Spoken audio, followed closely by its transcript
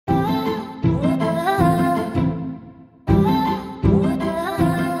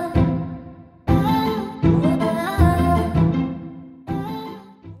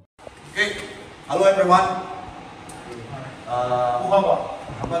one.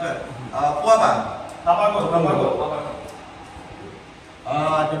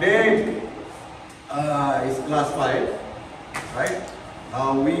 Today is class 5, right?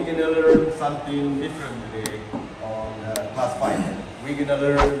 We gonna learn something different today on class 5. We gonna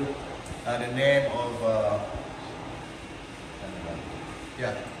learn the name of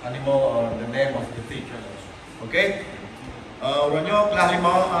animal or the name of the thing. Okay? Orangnya kelas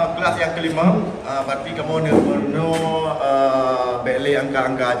yang kelima, berarti kamu nerno beli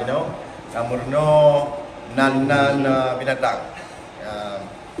angka-angka, kamu nerno nan binatang.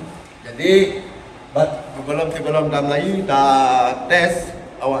 Jadi, sebelum dalam lagi dah tes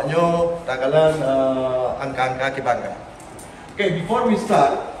awaknya takalan angka-angka kibangga. Okay, before we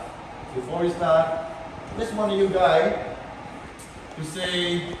start, just want you guys to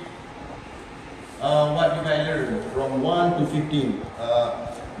say what you guys learn from 1 to 15.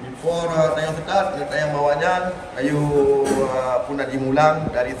 Before tayang start, tayang bawanya, ayo punah dimulang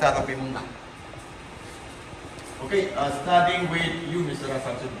dari 1 sampai 5. Okay, starting with you, Mr.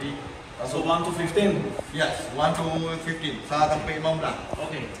 Asam Sunti. So 1 to 15? Yes, 1 to 15. 1 sampai 15.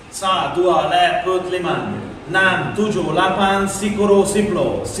 Okay. 1, 2, 4, 5, 6, 7, 8, 9, 10, 11, 12, 15.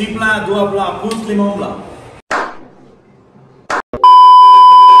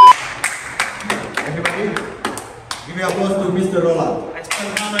 Give me applause to Mr. Roland.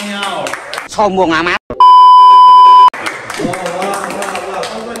 Sombong amat.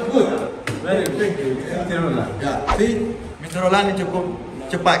 Wow. Good. Very good. Thank you. Mr. Roland. Yeah. See, Mr. Roland ini cukup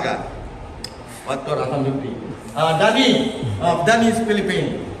cepat kan? Waktu Asam Sunti. Dani is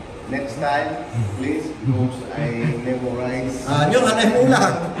Philippine. Next time, please, because I memorize. Nyong ada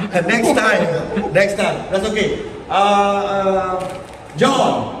ulang. Next time. That's okay.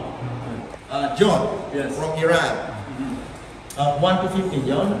 John. Yes. From Iran. 1 to 15,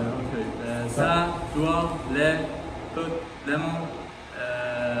 John. Okay. 1, 2, 4, 5,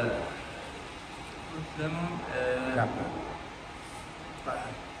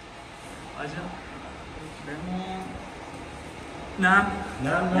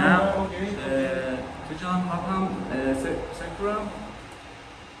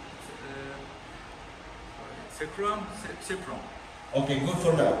 Okay, good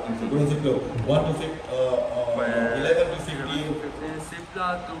for now. Good to go. 1 to 11 to 15.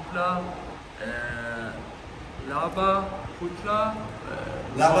 Lava Putra.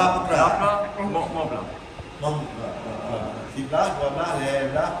 Mobla. 11, 12,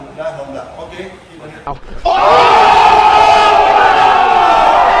 15. Okay.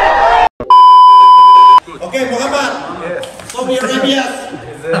 Okay, Muhammad. Yes. Saudi Arabia.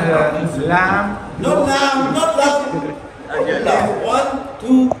 Lamb. Not lamb. 1,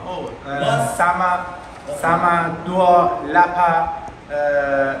 2, sama dua lapa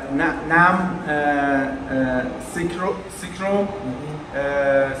enam sikrum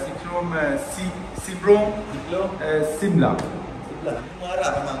simla.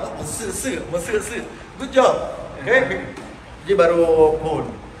 Marah memang. Mesir. Good job. Okay. Jadi baru pun.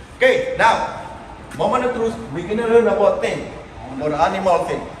 Okay, now moment terus we gonna learn about thing or animal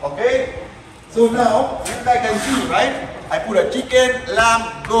thing. Okay. So now you guys can see, right? I put a chicken,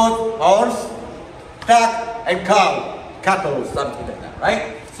 lamb, goat, horse, duck, and cow, cattle, something like that,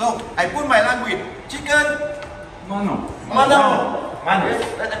 right? So I put my language: chicken, Mano.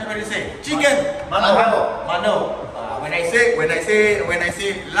 Let everybody say chicken, mano. When I say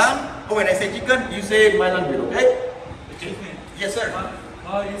lamb or when I say chicken, you say my language, okay? Excuse me. Yes, sir.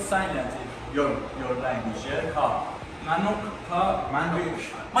 How is silent your language? How? Mano.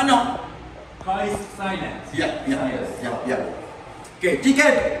 How is silent? Yeah. Okay,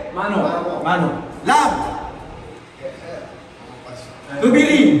 chicken, Mano. lamb,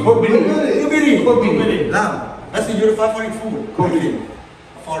 kubiri, lamb. That's your favorite food. Kubiri.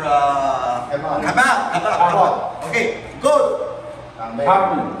 For kebab. Okay, goat.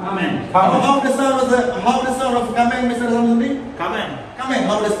 Amen. How the sound of kameng, Mr. Samsudi? Kamen.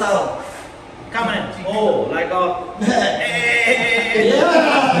 How the sound? Oh, like a...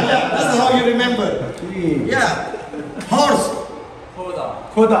 Yeah, that's how you remember. Yeah, horse.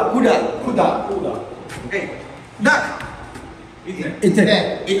 Koda. Kuda. Okay, duck. Ite.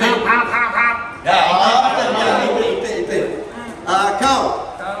 Yeah, cow.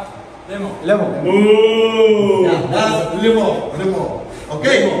 Lemon. Limo.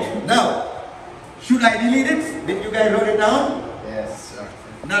 Okay, now should I delete it? Did you guys wrote it down? Yes, sir.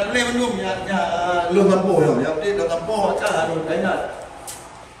 Nak boleh belum ya belum mampu ya. Yang penting dah mampu macam ada kainan.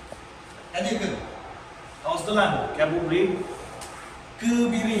 Kaji ke? Australan. Kabubri.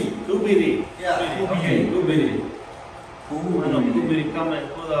 Kubiri. Ya, kubiri. Kubiri. Kubiri. Kamen.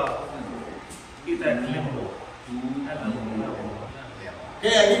 Koda. Kita klik dulu.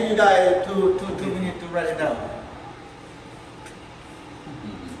 Okay, I give you guys two minutes to write it down.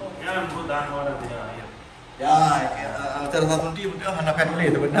 Jangan buat orang tidak. Ya, antara satu tim dia hana family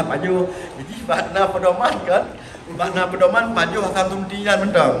tu benar paju. Jadi makna pedoman kan? Makna pedoman paju Asam Sunti kan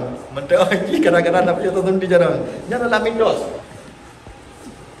mendang. Mendang lagi kadang-kadang nak paju Asam Sunti jarang. Nya dalam Windows.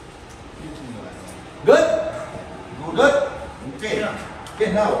 Good? Good? Okay. Okay,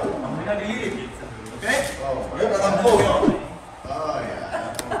 now. Amrika dilirik.